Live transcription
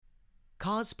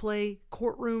cosplay,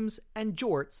 courtrooms, and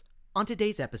jorts on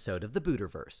today's episode of the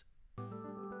Buterverse.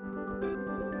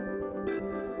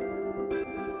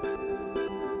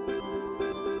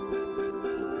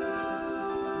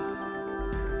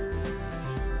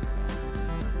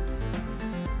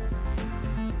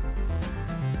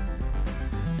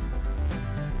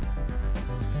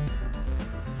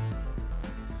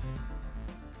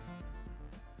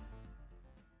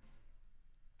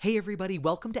 Hey everybody,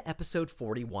 welcome to episode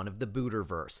 41 of the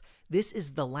Buterverse. This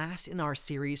is the last in our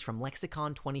series from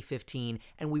Lexicon 2015,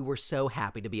 and we were so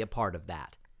happy to be a part of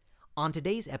that. On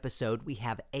today's episode, we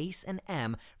have Ace and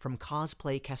M from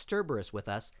Cosplay Kasterborous with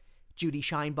us. Judy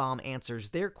Scheinbaum answers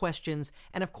their questions,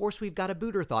 and of course we've got a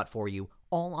Booter thought for you,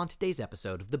 all on today's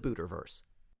episode of the Buterverse.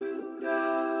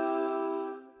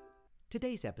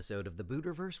 Today's episode of the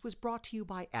Buterverse was brought to you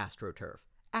by AstroTurf.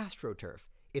 AstroTurf.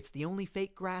 It's the only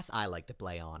fake grass I like to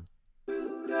play on.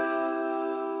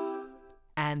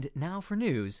 And now for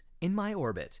news in my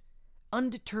orbit.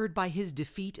 Undeterred by his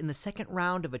defeat in the second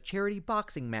round of a charity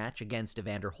boxing match against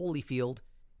Evander Holyfield,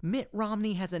 Mitt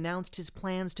Romney has announced his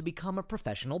plans to become a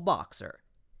professional boxer.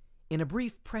 In a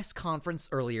brief press conference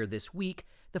earlier this week,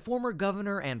 the former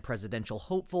governor and presidential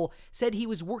hopeful said he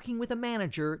was working with a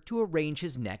manager to arrange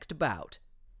his next bout.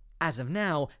 As of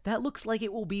now, that looks like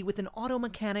it will be with an auto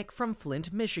mechanic from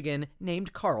Flint, Michigan,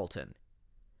 named Carlton.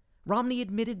 Romney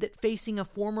admitted that facing a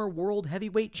former world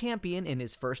heavyweight champion in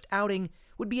his first outing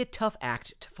would be a tough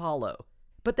act to follow,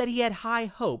 but that he had high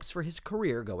hopes for his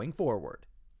career going forward.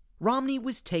 Romney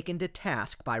was taken to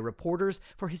task by reporters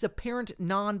for his apparent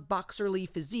non-boxerly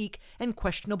physique and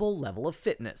questionable level of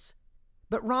fitness.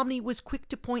 But Romney was quick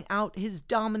to point out his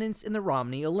dominance in the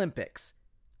Romney Olympics,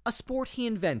 a sport he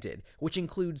invented, which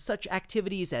includes such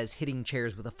activities as hitting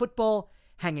chairs with a football,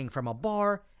 hanging from a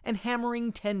bar, and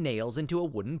hammering 10 nails into a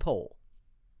wooden pole.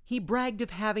 He bragged of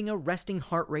having a resting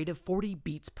heart rate of 40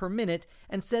 beats per minute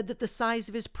and said that the size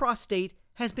of his prostate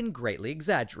has been greatly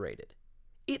exaggerated.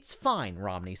 "It's fine,"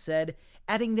 Romney said,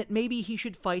 adding that maybe he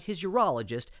should fight his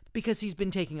urologist because he's been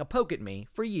taking a poke at me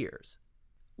for years.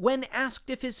 When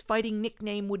asked if his fighting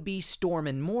nickname would be Storm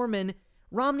and Mormon,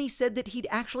 Romney said that he'd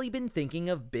actually been thinking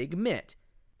of Big Mitt,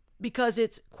 because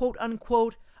it's,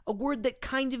 quote-unquote, a word that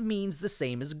kind of means the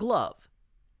same as glove.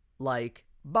 Like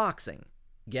boxing.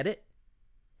 Get it?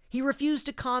 He refused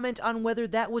to comment on whether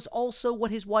that was also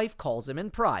what his wife calls him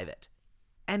in private.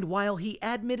 And while he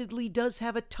admittedly does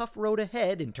have a tough road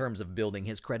ahead in terms of building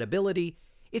his credibility,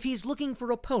 if he's looking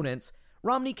for opponents,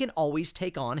 Romney can always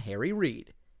take on Harry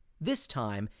Reid. This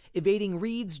time, evading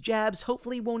Reid's jabs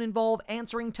hopefully won't involve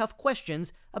answering tough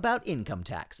questions about income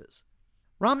taxes.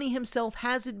 Romney himself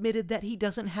has admitted that he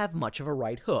doesn't have much of a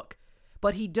right hook,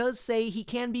 but he does say he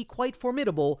can be quite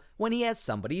formidable when he has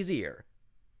somebody's ear.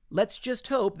 Let's just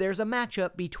hope there's a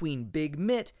matchup between Big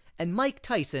Mitt and Mike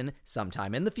Tyson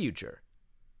sometime in the future.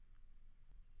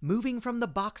 Moving from the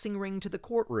boxing ring to the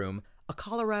courtroom, a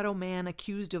Colorado man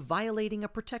accused of violating a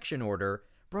protection order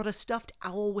brought a stuffed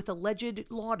owl with alleged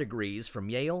law degrees from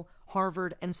Yale,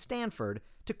 Harvard, and Stanford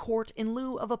to court in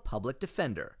lieu of a public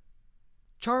defender.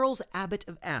 Charles Abbott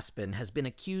of Aspen has been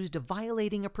accused of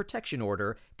violating a protection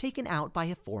order taken out by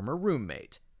a former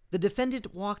roommate. The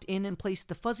defendant walked in and placed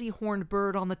the fuzzy-horned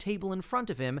bird on the table in front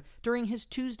of him during his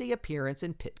Tuesday appearance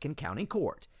in Pitkin County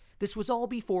Court. This was all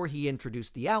before he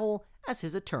introduced the owl as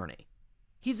his attorney.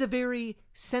 "He's a very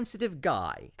sensitive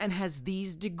guy and has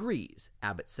these degrees,"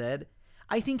 Abbott said.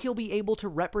 "I think he'll be able to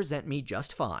represent me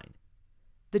just fine."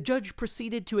 The judge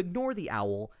proceeded to ignore the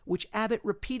owl, which Abbott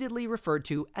repeatedly referred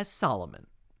to as Solomon.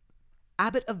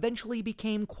 Abbott eventually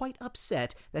became quite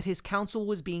upset that his counsel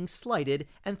was being slighted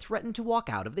and threatened to walk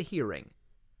out of the hearing.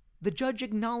 The judge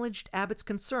acknowledged Abbott's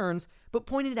concerns, but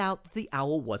pointed out that the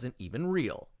owl wasn't even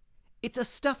real. "It's a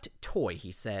stuffed toy,"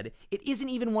 he said. "It isn't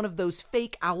even one of those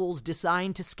fake owls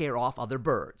designed to scare off other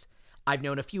birds. I've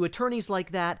known a few attorneys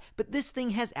like that, but this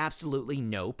thing has absolutely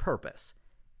no purpose."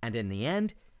 And in the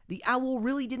end, the owl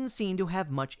really didn't seem to have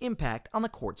much impact on the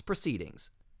court's proceedings.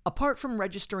 Apart from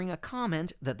registering a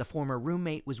comment that the former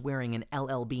roommate was wearing an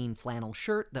LL Bean flannel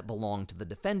shirt that belonged to the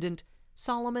defendant,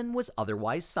 Solomon was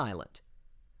otherwise silent.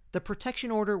 The protection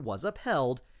order was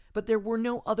upheld, but there were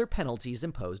no other penalties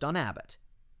imposed on Abbott.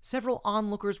 Several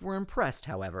onlookers were impressed,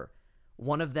 however.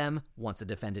 One of them, once a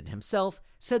defendant himself,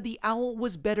 said the owl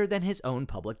was better than his own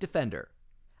public defender.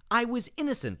 "I was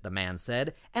innocent," the man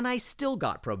said, "and I still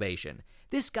got probation.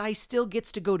 This guy still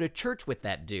gets to go to church with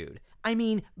that dude. I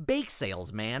mean, bake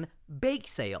sales, man. Bake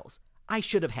sales. I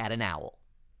should have had an owl."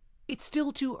 It's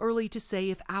still too early to say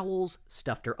if owls,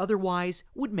 stuffed or otherwise,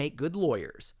 would make good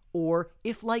lawyers, or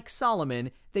if, like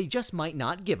Solomon, they just might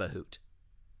not give a hoot.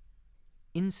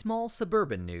 In small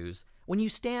suburban news, when you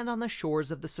stand on the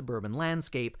shores of the suburban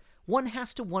landscape, one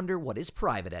has to wonder what is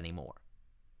private anymore.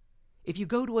 If you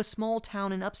go to a small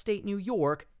town in upstate New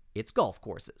York, it's golf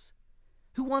courses.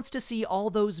 Who wants to see all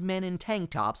those men in tank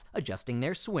tops adjusting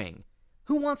their swing?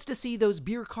 Who wants to see those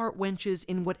beer cart wenches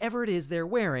in whatever it is they're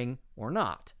wearing, or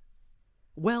not?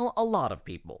 Well, a lot of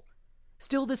people.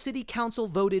 Still, the city council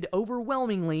voted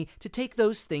overwhelmingly to take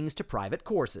those things to private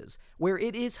courses, where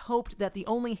it is hoped that the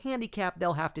only handicap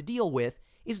they'll have to deal with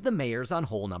is the mayors on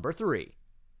hole number 3.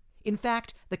 In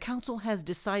fact, the council has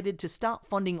decided to stop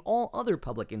funding all other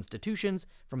public institutions,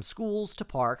 from schools to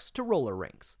parks to roller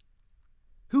rinks.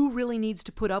 Who really needs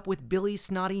to put up with Billy's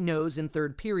snotty nose in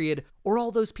third period, or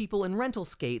all those people in rental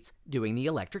skates doing the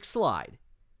electric slide?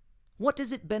 What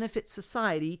does it benefit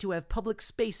society to have public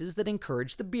spaces that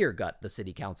encourage the beer gut, the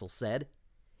city council said.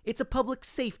 It's a public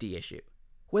safety issue.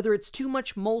 Whether it's too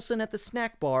much Molson at the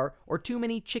snack bar or too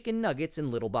many chicken nuggets in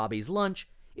Little Bobby's lunch,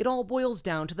 it all boils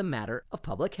down to the matter of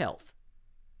public health.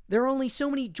 There are only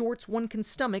so many jorts one can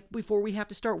stomach before we have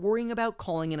to start worrying about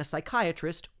calling in a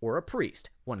psychiatrist or a priest,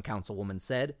 one councilwoman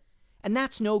said, and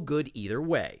that's no good either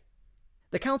way.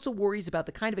 The council worries about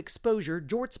the kind of exposure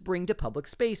jorts bring to public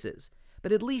spaces,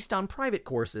 but at least on private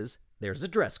courses, there's a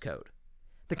dress code.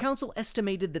 The council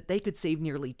estimated that they could save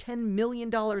nearly $10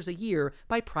 million a year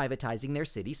by privatizing their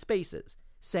city spaces,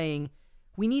 saying,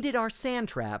 "We needed our sand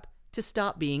trap to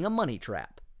stop being a money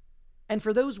trap." And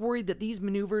for those worried that these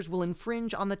maneuvers will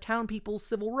infringe on the town people's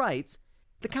civil rights,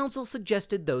 the council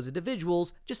suggested those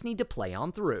individuals just need to play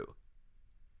on through.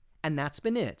 And that's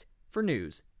been it for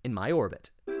news in my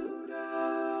orbit.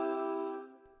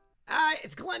 Hi,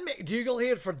 it's Glenn McDougall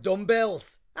here for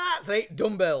Dumbbells. That's right,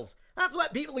 dumbbells. That's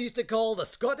what people used to call the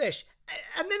Scottish.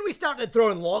 And then we started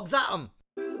throwing logs at them.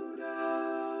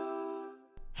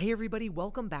 Hey everybody,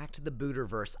 welcome back to the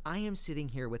Buterverse. I am sitting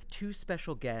here with two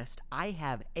special guests. I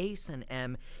have Ace and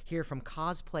M here from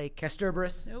Cosplay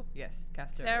Kasterborous. Nope. Yes,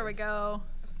 Kasterborous. There we go.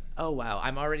 Oh wow,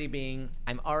 I'm already being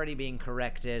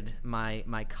corrected. My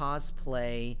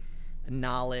cosplay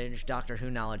knowledge, Doctor Who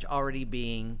knowledge, already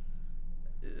being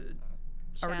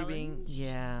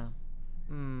yeah.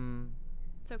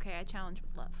 It's okay. I challenge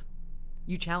with love.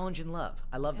 You challenge in love.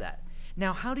 I love that.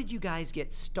 Now, how did you guys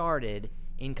get started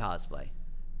in cosplay?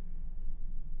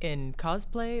 In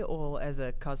cosplay or as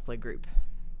a cosplay group?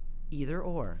 Either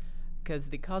or. Because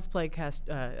the Cosplay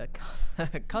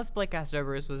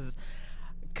Kasterborous was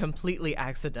completely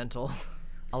accidental.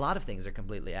 A lot of things are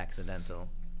completely accidental.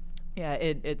 Yeah,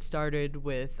 it started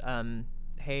with,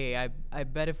 hey, I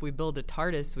bet if we build a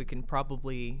TARDIS, we can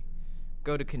probably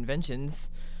go to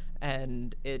conventions.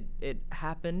 And it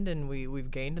happened, and we've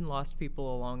gained and lost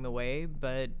people along the way,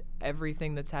 but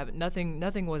everything that's happened,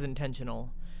 nothing was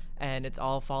intentional. And it's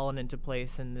all fallen into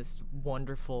place in this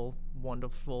wonderful,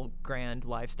 wonderful, grand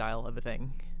lifestyle of a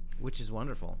thing. Which is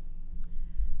wonderful.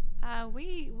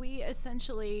 We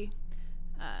essentially,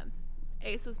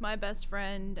 Ace was my best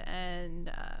friend,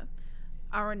 and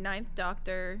our ninth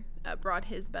Doctor brought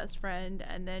his best friend,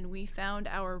 and then we found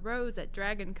our Rose at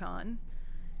Dragon Con.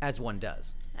 As one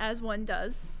does. As one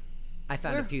does. I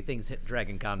found a few things at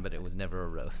Dragon Con, but it was never a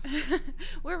Rose.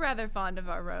 We're rather fond of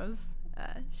our Rose.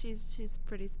 She's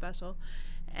pretty special,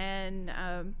 and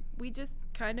it just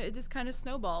kind of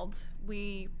snowballed.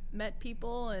 We met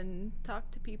people and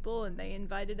talked to people, and they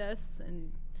invited us,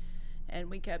 and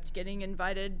we kept getting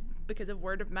invited because of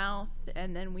word of mouth.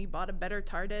 And then we bought a better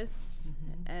TARDIS,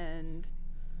 and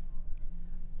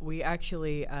we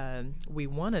actually we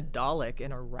won a Dalek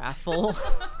in a raffle.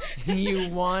 You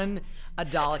won a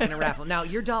Dalek in a raffle. Now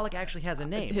your Dalek actually has a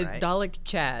name, His right? Dalek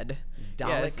Chad.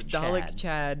 Dalek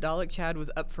Chad. Dalek Chad was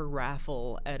up for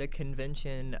raffle at a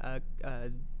convention,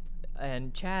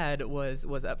 and Chad was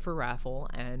up for raffle,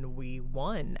 and we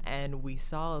won, and we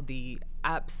saw the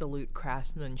absolute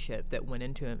craftsmanship that went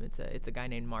into him. It's a guy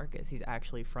named Marcus. He's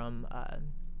actually from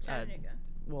Chattanooga.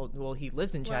 Well, he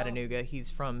lives in Chattanooga.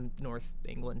 He's from North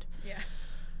England. Yeah.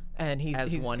 And he's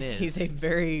a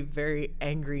very, very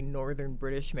angry Northern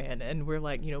British man. And we're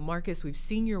like, Marcus, we've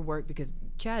seen your work, because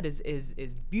Chad is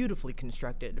beautifully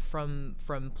constructed from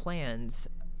plans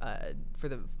for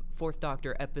the Fourth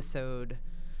Doctor episode,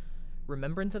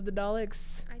 Remembrance of the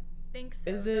Daleks. I think so.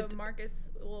 Is it? Marcus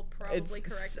will probably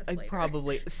correct us later.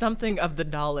 Probably something of the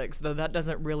Daleks, though that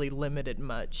doesn't really limit it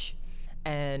much.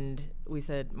 And we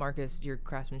said, Marcus, your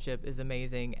craftsmanship is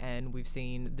amazing, and we've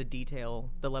seen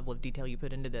the level of detail you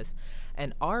put into this.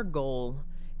 And our goal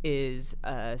is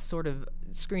a sort of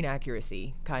screen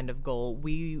accuracy kind of goal.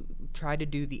 We try to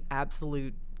do the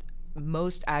absolute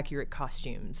most accurate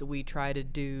costumes. We try to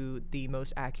do the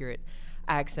most accurate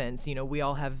accents. You know, we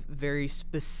all have very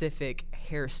specific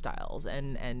hairstyles,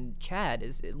 and Chad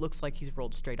it looks like he's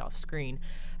rolled straight off screen.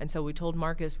 And so we told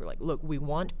Marcus, we're like, look, we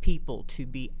want people to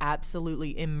be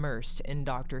absolutely immersed in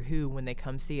Doctor Who when they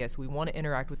come see us. We want to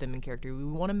interact with them in character. We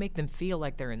want to make them feel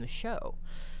like they're in the show,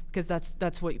 because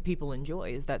that's what people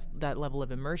enjoy, is that level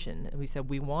of immersion. And we said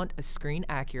we want a screen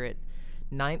accurate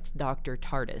 9th Doctor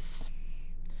TARDIS.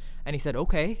 And he said,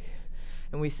 okay.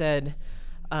 And we said,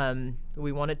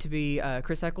 we want it to be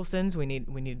Chris Eccleston's. We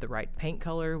need the right paint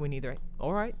color. We need the right.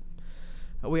 All right.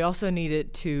 We also need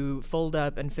it to fold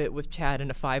up and fit with Chad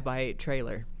in a 5x8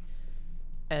 trailer.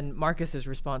 And Marcus's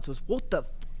response was, "What the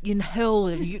in hell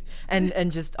are you?"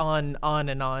 and just on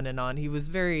and on and on. He was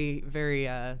very, very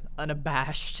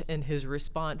unabashed in his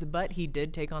response, but he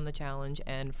did take on the challenge.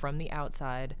 And from the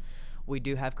outside, we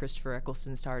do have Christopher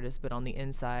Eccleston's TARDIS, but on the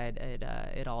inside,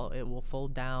 it will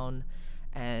fold down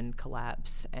and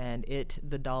collapse, and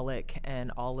the Dalek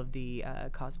and all of the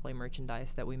cosplay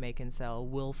merchandise that we make and sell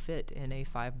will fit in a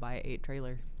 5x8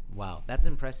 trailer. Wow, that's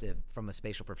impressive from a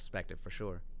spatial perspective for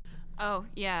sure. Oh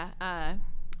yeah,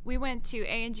 we went to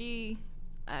A&G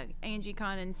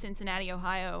Con in Cincinnati,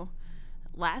 Ohio,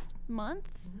 last month,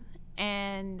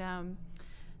 and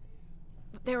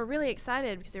they were really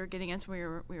excited because they were getting us. We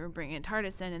were bringing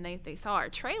TARDIS in, and they saw our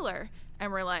trailer,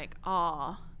 and we're like,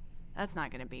 "Aw, that's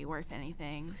not going to be worth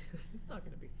anything. It's not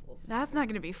going to be full size. That's not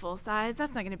going to be full size.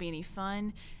 That's not going to be any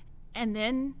fun." And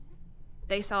then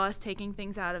they saw us taking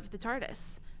things out of the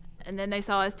TARDIS, and then they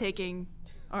saw us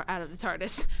out of the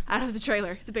TARDIS, out of the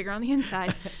trailer. It's bigger on the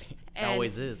inside. It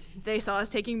always is. They saw us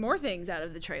taking more things out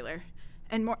of the trailer,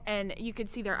 and you could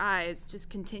see their eyes just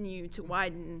continue to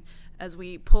widen as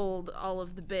we pulled all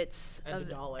of the bits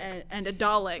and a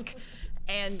Dalek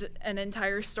and an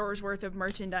entire store's worth of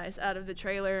merchandise out of the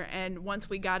trailer. And once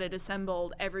we got it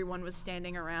assembled, everyone was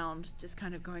standing around just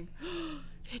kind of going, "Oh,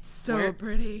 it's so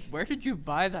pretty." Where did you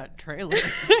buy that trailer?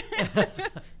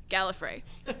 Gallifrey.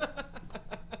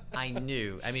 I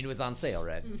knew. I mean, it was on sale,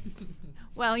 right?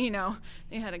 Well,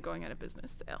 they had it going out of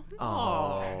business sale.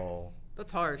 Oh.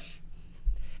 That's harsh.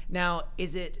 Now,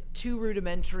 is it too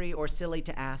rudimentary or silly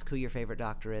to ask who your favorite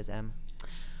Doctor is, Em?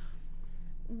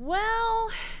 Well,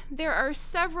 there are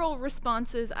several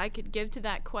responses I could give to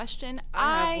that question.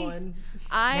 I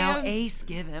have one. Ace,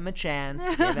 give him a chance.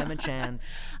 Give him a chance.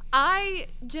 I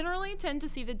generally tend to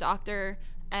see the Doctor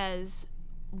as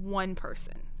one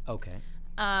person. Okay.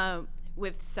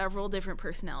 With several different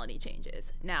personality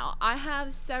changes. Now, I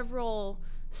have several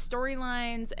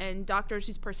storylines and Doctors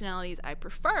whose personalities I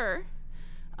prefer.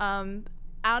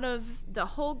 Out of the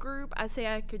whole group, I'd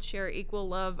say I could share equal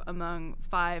love among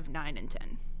 5, 9, and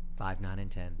 10. 5, 9,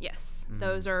 and 10. Yes,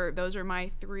 those are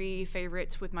my 3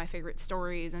 favorites with my favorite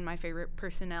stories and my favorite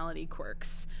personality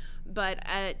quirks. But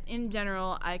in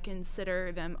general, I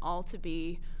consider them all to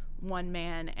be one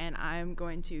man, and I'm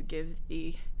going to give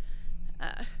the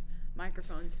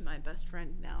microphone to my best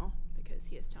friend now because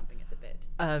he is chomping at the bit.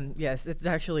 Yes, it's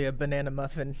actually a banana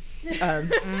muffin.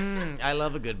 I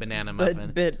love a good banana muffin.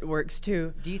 But bit works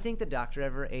too. Do you think the Doctor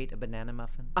ever ate a banana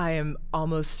muffin? I am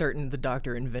almost certain the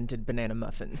Doctor invented banana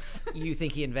muffins. You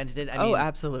think he invented it? Oh,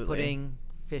 absolutely. Pudding,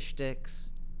 fish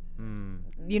sticks.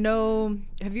 You know,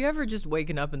 have you ever just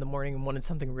waken up in the morning and wanted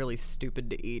something really stupid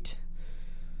to eat?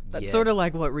 That's sort of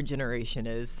like what regeneration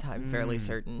is, I'm fairly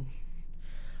certain.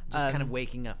 Just kind of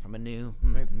waking up from a new,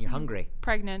 and you're hungry.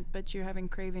 Pregnant, but you're having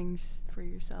cravings for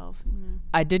yourself.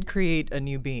 I did create a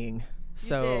new being,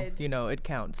 so did. It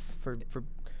counts for.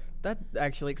 That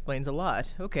actually explains a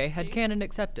lot. Okay, headcanon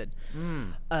accepted.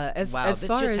 As Wow, this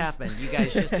far just as happened. You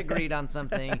guys just agreed on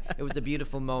something. It was a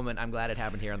beautiful moment. I'm glad it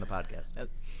happened here on the podcast.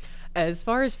 As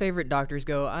far as favorite Doctors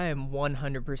go, I am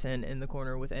 100% in the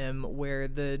corner with M, where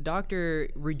the Doctor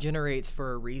regenerates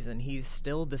for a reason. He's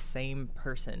still the same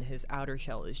person. His outer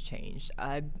shell has changed.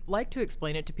 I like to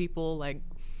explain it to people like,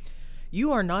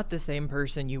 you are not the same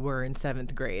person you were in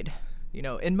 7th grade.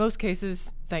 In most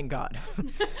cases, thank God.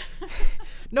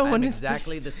 I'm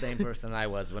exactly the same person I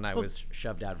was when I was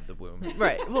shoved out of the womb.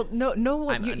 Right. Well, no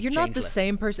one. You're not the changeless.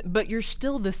 same person, but you're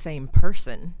still the same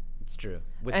person. It's true.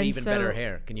 With And even so- better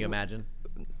hair. Can you imagine?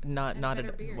 Not a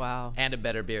better beard. Wow. And a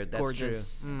better beard. That's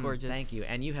Gorgeous, true. gorgeous. Thank you.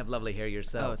 And you have lovely hair Oh,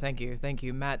 yourself. thank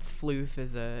you. Matt's floof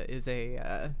is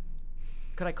a.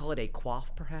 Could I call it a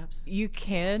coif, perhaps? You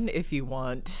can if you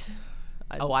want.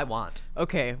 I want.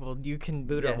 Okay, well you can.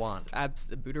 Booter want.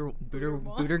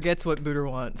 Booter gets what Booter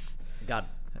wants. God.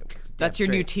 That's your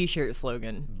straight. new T-shirt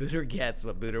slogan. Booter gets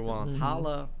what Booter wants.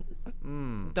 Holla.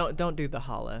 Don't do the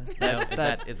holla. No,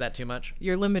 is that too much?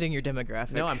 You're limiting your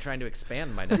demographic. No, I'm trying to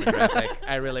expand my demographic.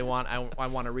 I really want. I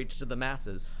want to reach to the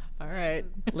masses. All right.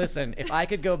 Listen, if I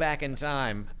could go back in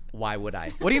time, why would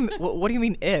I? What do you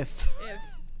mean if? If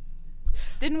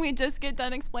didn't we just get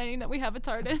done explaining that we have a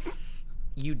TARDIS?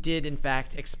 You did, in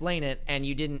fact, explain it, and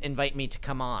you didn't invite me to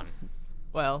come on.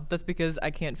 Well, that's because I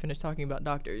can't finish talking about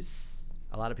doctors.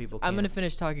 A lot of people can't. I'm going to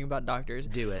finish talking about doctors.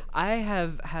 Do it. I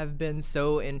have been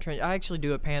so entrenched. I actually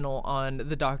do a panel on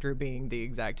the Doctor being the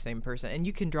exact same person, and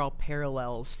you can draw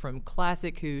parallels from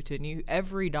classic Who to new.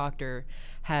 Every Doctor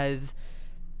has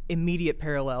immediate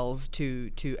parallels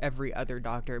to every other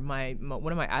Doctor. My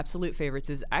one of my absolute favorites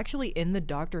is actually in the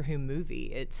Doctor Who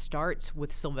movie. It starts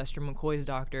with Sylvester McCoy's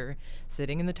Doctor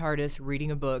sitting in the TARDIS,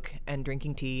 reading a book and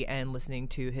drinking tea and listening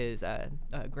to his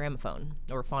gramophone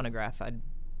or phonograph. I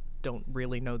don't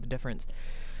really know the difference,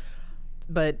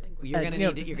 but You're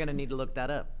gonna need to look that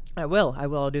up. I will.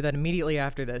 I'll do that immediately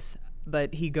after this.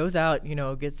 But he goes out,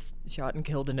 gets shot and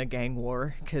killed in a gang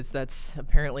war, because that's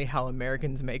apparently how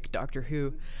Americans make Doctor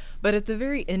Who. But at the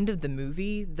very end of the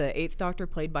movie, the 8th Doctor,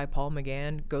 played by Paul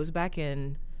McGann, goes back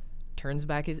in, turns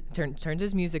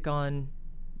his music on,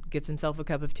 gets himself a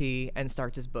cup of tea, and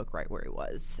starts his book right where he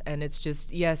was. And it's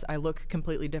just, yes, I look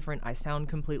completely different, I sound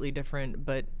completely different,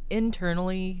 but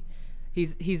internally,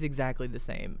 he's exactly the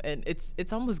same. And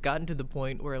it's almost gotten to the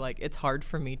point where, like, it's hard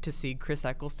for me to see Chris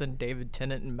Eccleston, David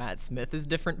Tennant, and Matt Smith as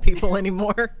different people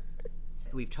anymore.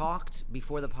 We've talked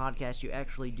before the podcast. You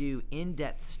actually do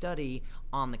in-depth study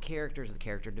on the characters, the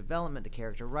character development, the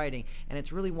character writing, and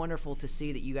it's really wonderful to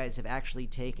see that you guys have actually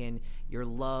taken your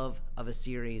love of a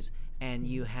series and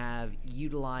you have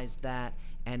utilized that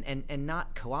and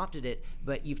not co-opted it,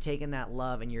 but you've taken that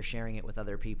love and you're sharing it with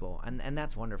other people, and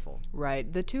that's wonderful.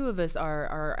 Right. The two of us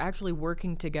are actually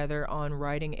working together on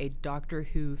writing a Doctor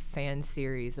Who fan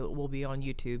series that will be on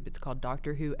YouTube. It's called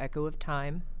Doctor Who Echo of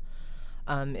Time.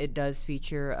 It does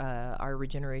feature our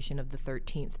regeneration of the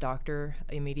 13th Doctor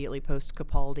immediately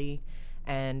post-Capaldi,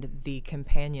 and the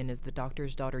companion is the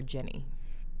Doctor's daughter, Jenny.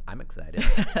 I'm excited.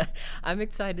 I'm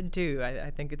excited too.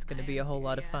 I think it's going to be a whole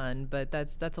lot of fun, but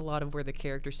that's a lot of where the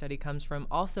character study comes from.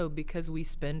 Also, because we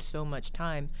spend so much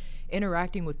time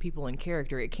interacting with people in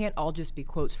character, it can't all just be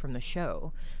quotes from the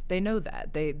show. They know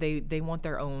that. They want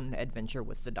their own adventure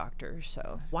with the Doctor.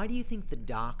 So why do you think the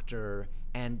Doctor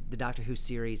and the Doctor Who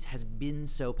series has been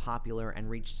so popular and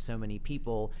reached so many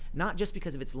people, not just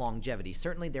because of its longevity?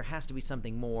 Certainly there has to be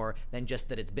something more than just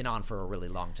that it's been on for a really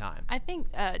long time. I think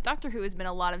Doctor Who has been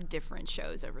a lot of different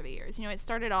shows over the years. It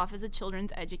started off as a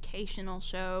children's educational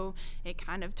show. It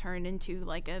kind of turned into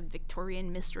like a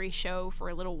Victorian mystery show for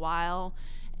a little while.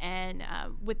 And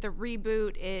with the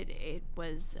reboot, it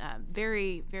was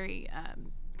very, very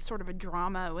sort of a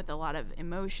drama with a lot of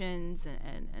emotions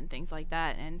and things like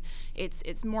that. And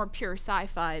it's more pure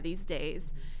sci-fi these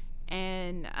days.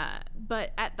 And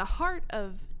but at the heart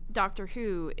of Doctor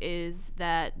Who is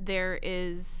that there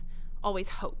is always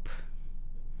hope.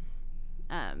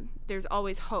 There's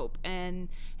always hope. And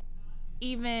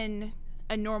even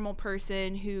a normal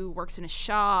person who works in a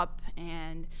shop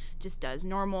and just does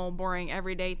normal, boring,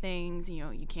 everyday things,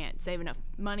 you can't save enough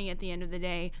money at the end of the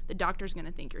day, the Doctor's going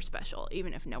to think you're special,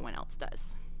 even if no one else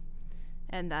does.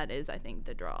 And that is, I think,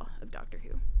 the draw of Doctor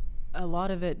Who. a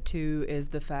lot of it too is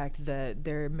the fact that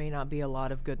there may not be a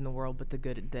lot of good in the world, but the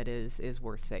good that is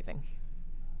worth saving.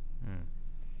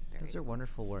 Those are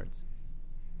wonderful words.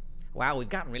 Wow, we've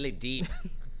gotten really deep.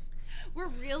 We're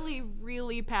really,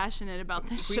 really passionate about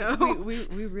this show.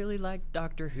 We really like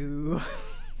Doctor Who.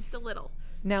 Just a little.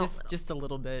 Now, just a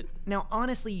little bit. Now,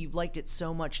 honestly, you've liked it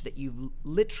so much that you've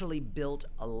literally built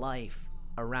a life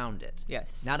around it.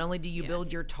 Yes. Not only do you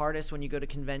build your TARDIS when you go to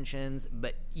conventions,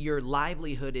 but your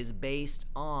livelihood is based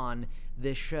on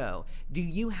this show. Do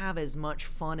you have as much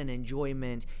fun and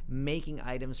enjoyment making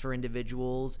items for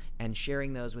individuals and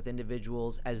sharing those with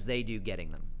individuals as they do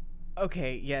getting them?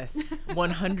 Okay, yes,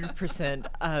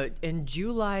 100%. In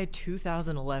July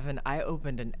 2011, I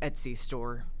opened an Etsy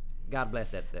store. God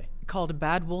bless Etsy. Called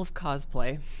Bad Wolf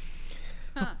Cosplay,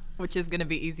 which is going to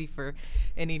be easy for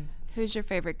any... Who's your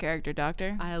favorite character,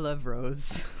 Doctor? I love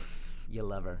Rose. You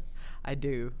love her. I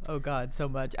do. Oh, God, so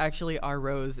much. Actually, our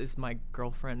Rose is my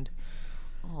girlfriend.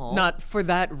 Aww. Not for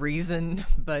that reason,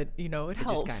 but, you know, it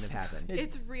helps. Just kind of happened.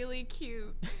 It's really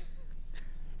cute.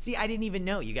 See, I didn't even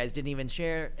know. You guys didn't even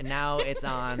share, and now it's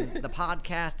on the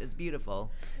podcast. It's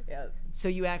beautiful. Yeah. So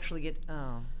you actually get...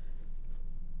 Oh.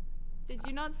 Did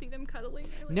you not see them cuddling?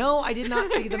 No, I did not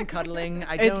see them cuddling.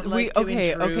 I don't like to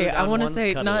intrude okay. I want to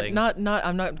say cuddling. not.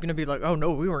 I'm not gonna be like, oh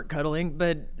no, we weren't cuddling,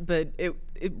 but it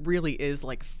really is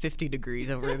like 50 degrees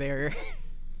over there.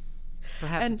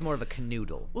 Perhaps it's more of a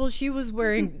canoodle. Well, she was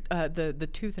wearing the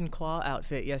tooth and claw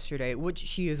outfit yesterday, which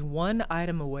she is one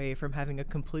item away from having a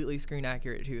completely screen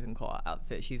accurate tooth and claw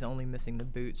outfit. She's only missing the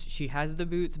boots. She has the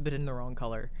boots, but in the wrong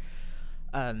color.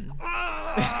 The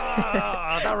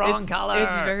wrong color.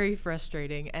 It's very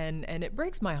frustrating, and it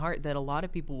breaks my heart that a lot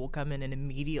of people will come in and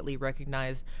immediately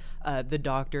recognize the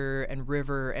Doctor and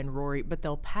River and Rory, but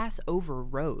they'll pass over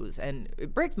Rose, and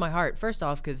it breaks my heart. First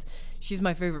off, because she's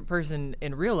my favorite person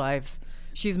in real life.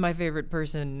 She's my favorite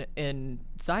person in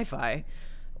sci-fi.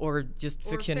 Or just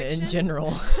fiction in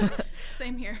general.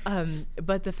 Same here.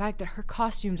 But the fact that her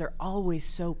costumes are always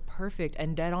so perfect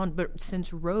and dead on. But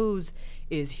since Rose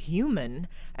is human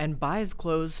and buys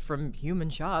clothes from human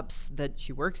shops that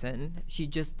she works in, she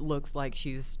just looks like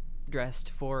she's dressed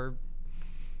for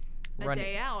a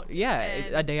day out. Yeah,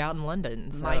 a day out in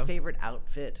London. So. My favorite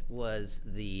outfit was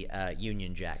the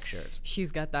Union Jack shirt. She's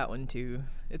got that one too.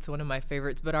 It's one of my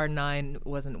favorites, but our 9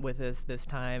 wasn't with us this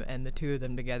time, and the two of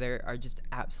them together are just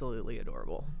absolutely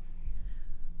adorable.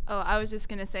 Oh, I was just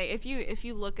gonna say, if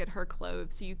you look at her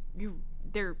clothes,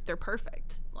 they're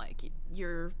perfect. Like,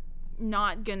 you're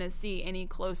not gonna see any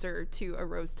closer to a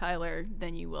Rose Tyler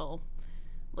than you will.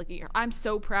 Look at her. I'm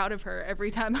so proud of her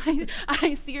every time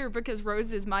I see her, because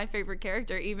Rose is my favorite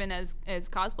character, even as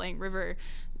cosplaying River.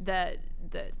 That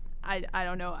I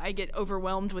don't know. I get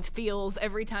overwhelmed with feels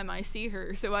every time I see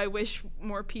her. So I wish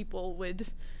more people would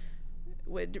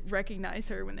recognize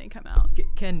her when they come out.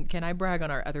 Can I brag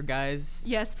on our other guys?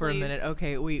 Yes, for please. A minute.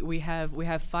 Okay, we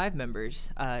have 5 members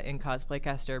in Cosplay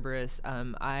Kasterborous.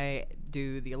 I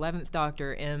do the 11th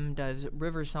Doctor. M does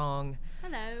River Song.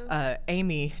 Hello.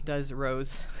 Amy does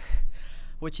Rose,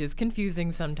 which is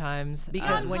confusing sometimes.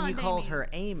 Because when you Pond called Amy. her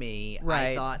Amy,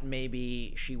 Right. I thought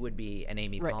maybe she would be an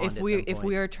Amy Right. Pond If at we some if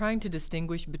we point. are trying to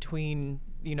distinguish between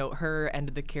her and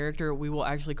the character, we will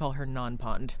actually call her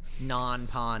Non-Pond.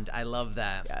 Non-Pond, I love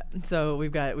that. Yeah. So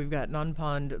we've got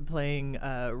Non-Pond playing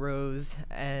Rose,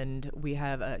 and we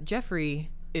have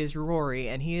Jeffrey is Rory,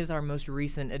 and he is our most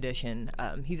recent addition.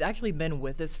 He's actually been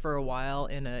with us for a while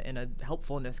in a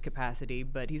helpfulness capacity,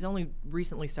 but he's only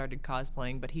recently started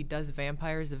cosplaying. But he does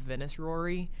Vampires of Venice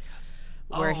Rory,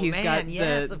 where he's got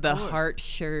the heart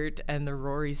shirt and the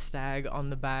Rory stag on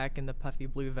the back and the puffy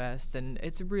blue vest, and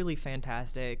it's really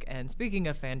fantastic. And speaking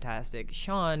of fantastic,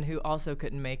 Sean, who also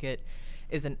couldn't make it,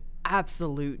 is an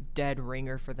absolute dead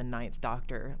ringer for the 9th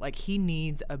Doctor. Like, he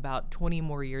needs about 20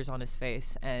 more years on his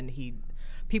face, and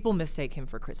people mistake him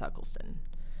for Chris Eccleston,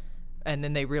 and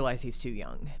then they realize he's too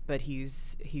young, but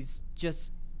he's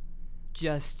just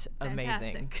amazing.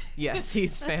 Fantastic. Yes,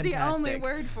 he's That's fantastic. the only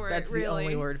word for it, That's really. the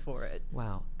only word for it.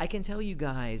 Wow. I can tell you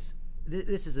guys,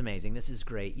 this is amazing. This is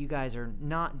great. You guys are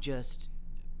not just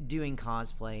doing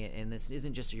cosplay, and this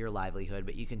isn't just your livelihood,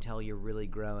 but you can tell you're really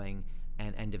growing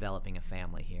and developing a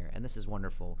family here, and this is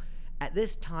wonderful. At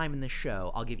this time in the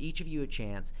show, I'll give each of you a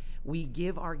chance. We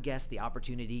give our guests the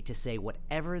opportunity to say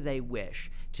whatever they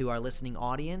wish to our listening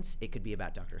audience. It could be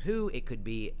about Doctor Who. It could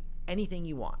be anything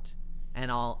you want.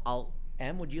 And I'll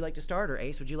Em, would you like to start, or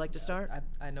Ace, would you like to start?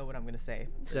 I know what I'm going to say.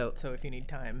 So if you need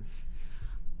time.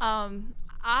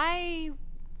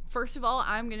 First of all,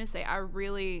 I'm going to say I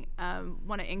really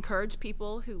want to encourage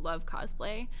people who love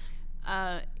cosplay.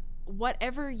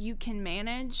 Whatever you can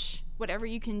manage, whatever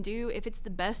you can do, if it's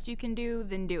the best you can do,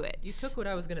 then do it. You took what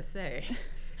I was going to say.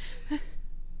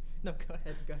 No, go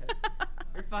ahead.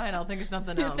 You're fine. I'll think of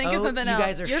something else. Think of something you else.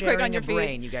 guys are You're quick on sharing your a feet.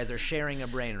 brain. You guys are sharing a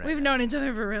brain right We've now. known each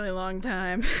other for a really long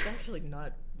time. It's actually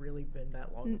not really been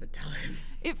that long of a time.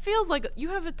 It feels like you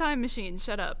have a time machine.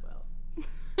 Shut up.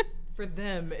 For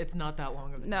them, it's not that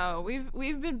long of a time. No,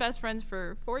 we've been best friends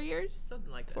for 4 years.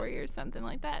 Something like that. 4 years, something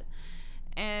like that.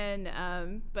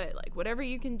 And but like whatever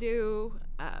you can do,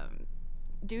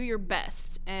 do your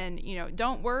best, and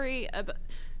don't worry about.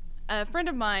 A friend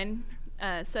of mine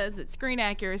says that screen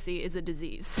accuracy is a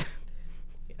disease.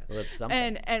 Well, it's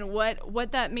something. And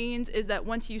what that means is that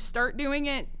once you start doing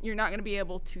it, you're not going to be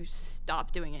able to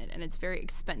stop doing it, and it's very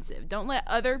expensive. Don't let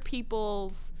other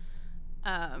people's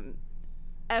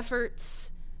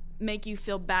efforts make you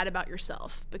feel bad about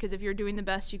yourself, because if you're doing the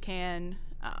best you can,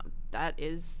 that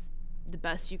is the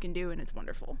best you can do, and it's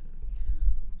wonderful.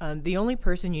 The only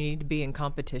person you need to be in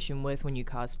competition with when you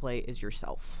cosplay is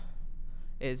yourself,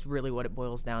 is really what it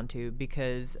boils down to,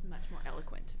 because... Much more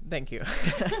eloquent. Thank you.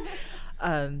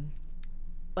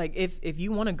 Like, if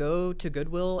you want to go to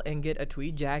Goodwill and get a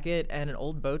tweed jacket and an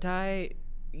old bow tie,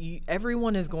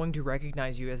 everyone is going to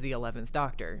recognize you as the 11th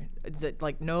Doctor.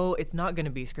 No, it's not going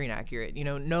to be screen accurate.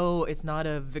 No, it's not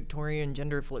a Victorian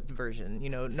gender flipped version.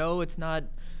 No, it's not...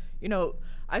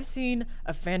 I've seen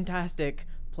a fantastic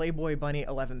Playboy Bunny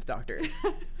 11th Doctor.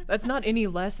 That's not any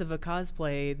less of a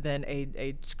cosplay than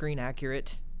a screen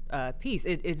accurate piece.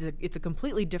 It's a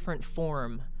completely different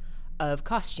form of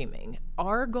costuming.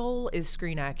 Our goal is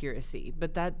screen accuracy,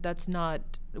 but that's not,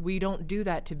 we don't do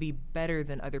that to be better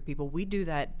than other people. We do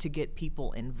that to get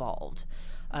people involved.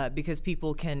 Because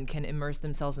people can immerse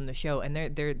themselves in the show, and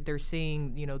they're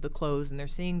seeing, you know, the clothes, and they're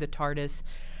seeing the TARDIS,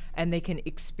 and they can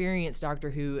experience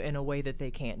Doctor Who in a way that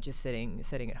they can't just sitting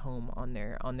at home on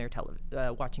their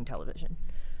watching television.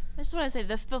 I just want to say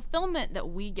the fulfillment that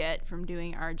we get from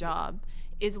doing our job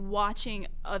is watching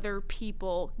other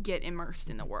people get immersed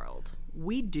in the world.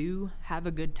 We do have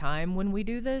a good time when we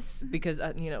do this, because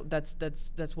you know, that's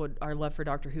what our love for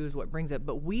Doctor Who is, what brings it.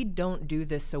 But we don't do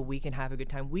this so we can have a good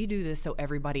time. We do this so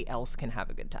everybody else can have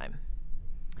a good time.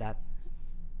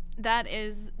 That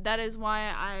is why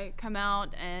I come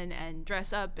out and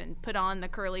dress up and put on the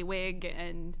curly wig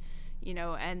and, you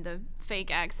know, and the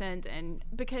fake accent, and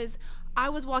because I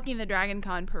was walking the Dragon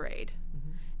Con parade,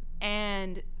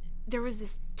 and there was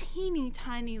this teeny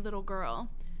tiny little girl,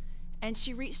 and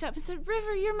she reached up and said,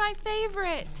 "River, you're my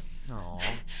favorite." Aww.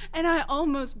 And I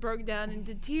almost broke down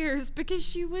into tears because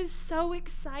she was so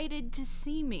excited to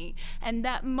see me. And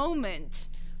that moment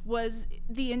was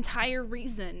the entire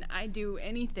reason I do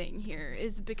anything here,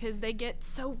 is because they get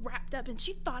so wrapped up, and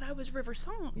she thought I was River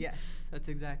Song. Yes, that's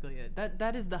exactly it.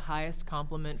 That is the highest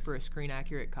compliment for a screen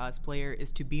accurate cosplayer,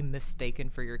 is to be mistaken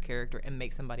for your character and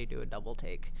make somebody do a double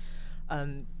take.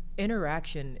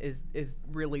 Interaction is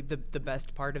really the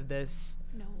best part of this.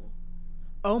 No.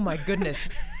 Oh my goodness.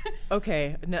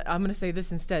 Okay, I'm gonna say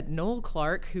this instead. Noel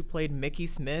Clarke, who played Mickey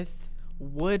Smith,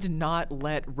 would not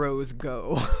let Rose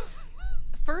go.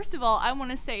 First of all, I want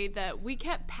to say that we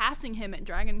kept passing him at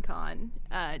Dragon Con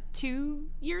 2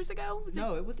 years ago.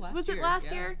 It was last year. Was it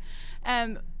last year?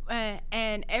 And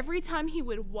every time he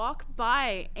would walk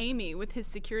by Amy with his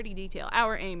security detail,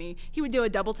 our Amy, he would do a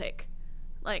double take.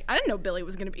 Like, I didn't know Billy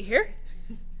was going to be here.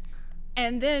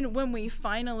 And then when we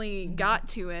finally got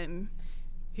to him,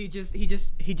 he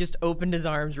just opened his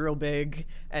arms real big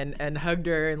and hugged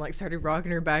her and like started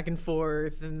rocking her back and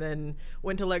forth, and then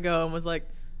went to let go and was like,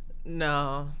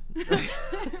 "No."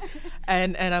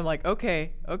 and I'm like,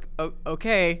 okay,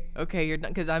 you're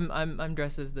done, because I'm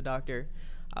dressed as the Doctor,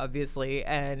 obviously,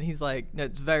 and he's like, "No,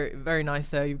 it's very, very nice,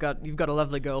 sir. You've got a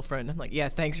lovely girlfriend." I'm like, "Yeah,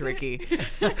 thanks, Ricky."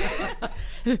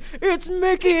 It's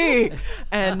Mickey.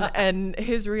 And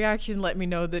his reaction let me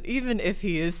know that even if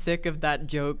he is sick of that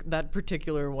joke, that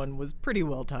particular one was pretty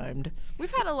well timed.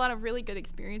 We've had a lot of really good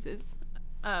experiences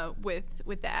with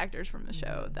the actors from the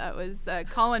show. That was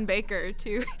Colin Baker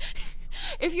too.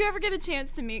 If you ever get a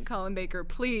chance to meet Colin Baker,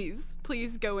 please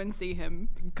go and see him.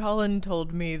 Colin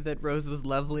told me that Rose was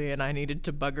lovely and I needed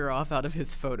to bugger off out of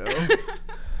his photo.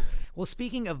 Well,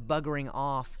 speaking of buggering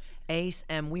off, Ace,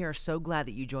 we are so glad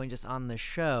that you joined us on the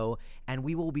show, and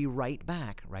we will be right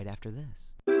back right after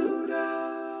this.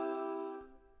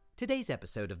 Today's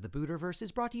episode of the Buterverse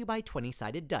is brought to you by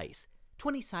 20-Sided Dice.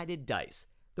 20-Sided Dice.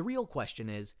 The real question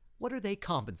is, what are they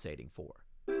compensating for?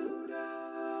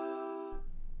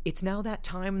 It's now that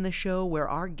time in the show where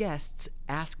our guests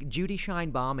ask Judy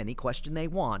Scheinbaum any question they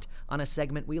want on a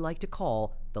segment we like to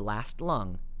call The Last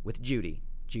Lung with Judy.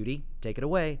 Judy, take it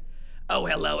away. Oh,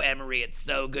 hello, Emery. It's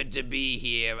so good to be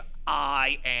here.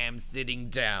 I am sitting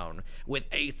down with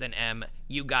Ace and Em.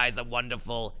 You guys are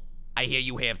wonderful. I hear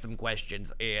you have some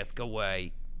questions. Ask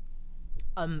away.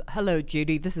 Hello,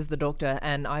 Judy. This is the Doctor,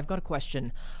 and I've got a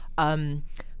question.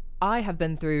 I have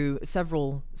been through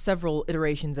several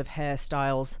iterations of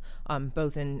hairstyles,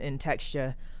 both in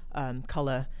texture,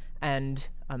 color, and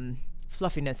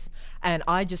fluffiness, and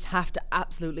I just have to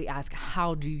absolutely ask,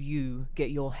 how do you get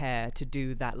your hair to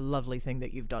do that lovely thing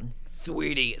that you've done?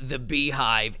 Sweetie, the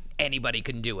beehive, anybody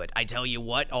can do it. I tell you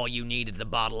what, all you need is a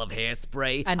bottle of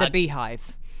hairspray. And a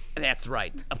beehive. That's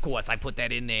right. Of course, I put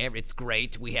that in there. It's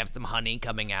great. We have some honey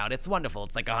coming out. It's wonderful.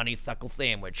 It's like a honeysuckle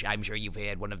sandwich. I'm sure you've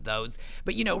had one of those.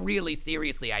 But, you know, really,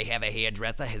 seriously, I have a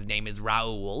hairdresser. His name is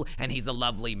Raoul, and he's a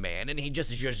lovely man, and he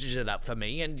just zhuzhes it up for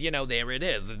me, and, you know, there it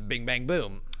is. Bing, bang,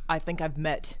 boom. I think I've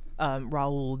met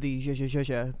Raoul the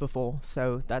zhuzh before,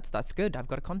 so that's good. I've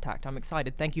got a contact. I'm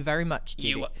excited. Thank you very much,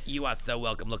 Judy. You are so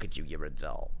welcome. Look at you. You're a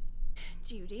doll.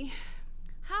 Judy,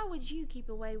 how would you keep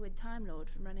a wayward Time Lord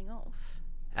from running off?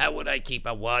 How would I keep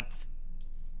a what?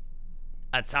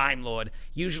 A Time Lord.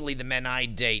 Usually the men I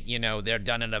date, you know, they're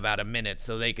done in about a minute,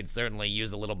 so they could certainly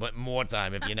use a little bit more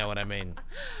time, if you know what I mean.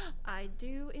 I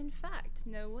do, in fact,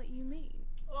 know what you mean.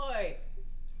 Oi!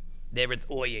 There is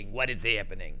oying. What is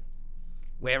happening?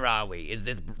 Where are we? Is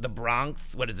this the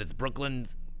Bronx? What is this, Brooklyn?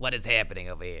 What is happening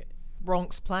over here?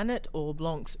 Bronx Planet or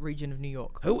Bronx region of New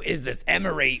York? Who is this?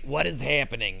 Emery, what is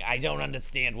happening? I don't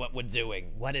understand what we're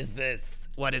doing. What is this?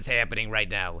 What is happening right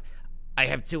now? I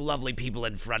have two lovely people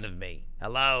in front of me.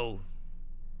 Hello?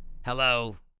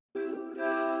 Hello?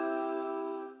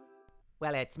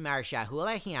 Well, it's Marcia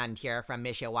Houlihan here from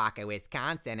Mishawaka,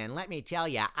 Wisconsin, and let me tell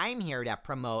ya, I'm here to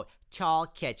promote tall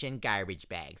kitchen garbage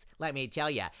bags. Let me tell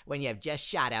ya, when you've just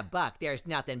shot a buck, there's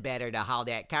nothing better to haul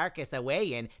that carcass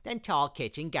away in than tall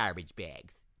kitchen garbage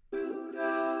bags.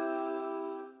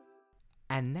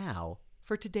 And now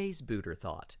for today's Booter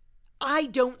Thought. I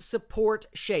don't support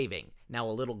shaving. Now, a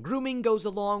little grooming goes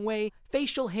a long way.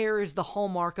 Facial hair is the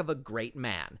hallmark of a great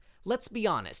man. Let's be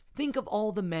honest. Think of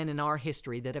all the men in our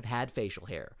history that have had facial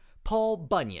hair. Paul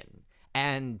Bunyan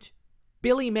and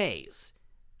Billy Mays.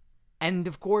 And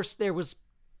of course, there was,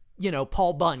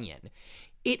 Paul Bunyan.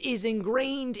 It is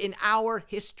ingrained in our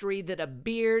history that a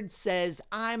beard says,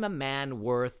 I'm a man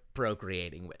worth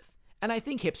procreating with. And I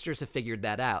think hipsters have figured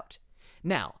that out.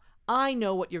 Now, I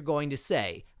know what you're going to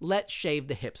say. Let's shave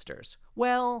the hipsters.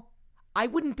 Well, I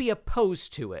wouldn't be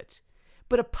opposed to it.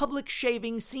 But a public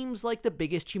shaving seems like the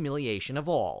biggest humiliation of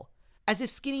all. As if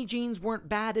skinny jeans weren't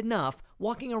bad enough,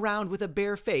 walking around with a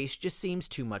bare face just seems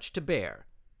too much to bear.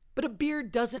 But a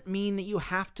beard doesn't mean that you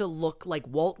have to look like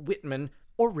Walt Whitman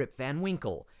or Rip Van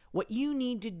Winkle. What you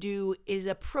need to do is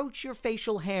approach your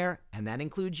facial hair, and that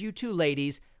includes you too,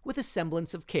 ladies, with a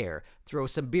semblance of care. Throw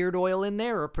some beard oil in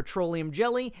there or petroleum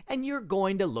jelly, and you're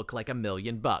going to look like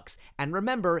 $1,000,000. And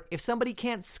remember, if somebody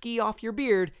can't ski off your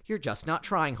beard, you're just not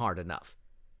trying hard enough.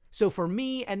 So for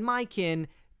me and my kin,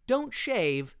 don't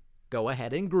shave, go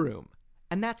ahead and groom.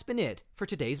 And that's been it for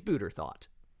today's Booter Thought.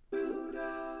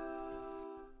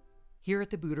 Here at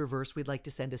the Buterverse, we'd like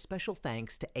to send a special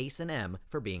thanks to Ace and M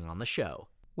for being on the show.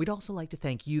 We'd also like to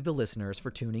thank you, the listeners,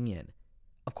 for tuning in.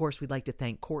 Of course, we'd like to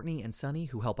thank Courtney and Sunny,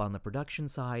 who help on the production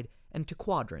side, and to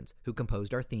Quadrants, who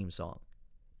composed our theme song.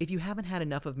 If you haven't had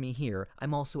enough of me here,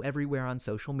 I'm also everywhere on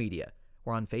social media.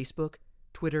 We're on Facebook,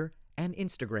 Twitter, and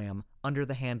Instagram under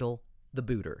the handle The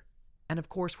Booter. And of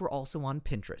course, we're also on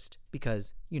Pinterest,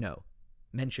 because,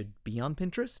 men should be on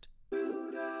Pinterest.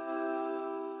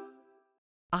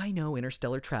 I know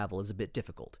interstellar travel is a bit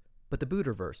difficult, but the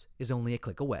Buterverse is only a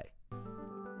click away.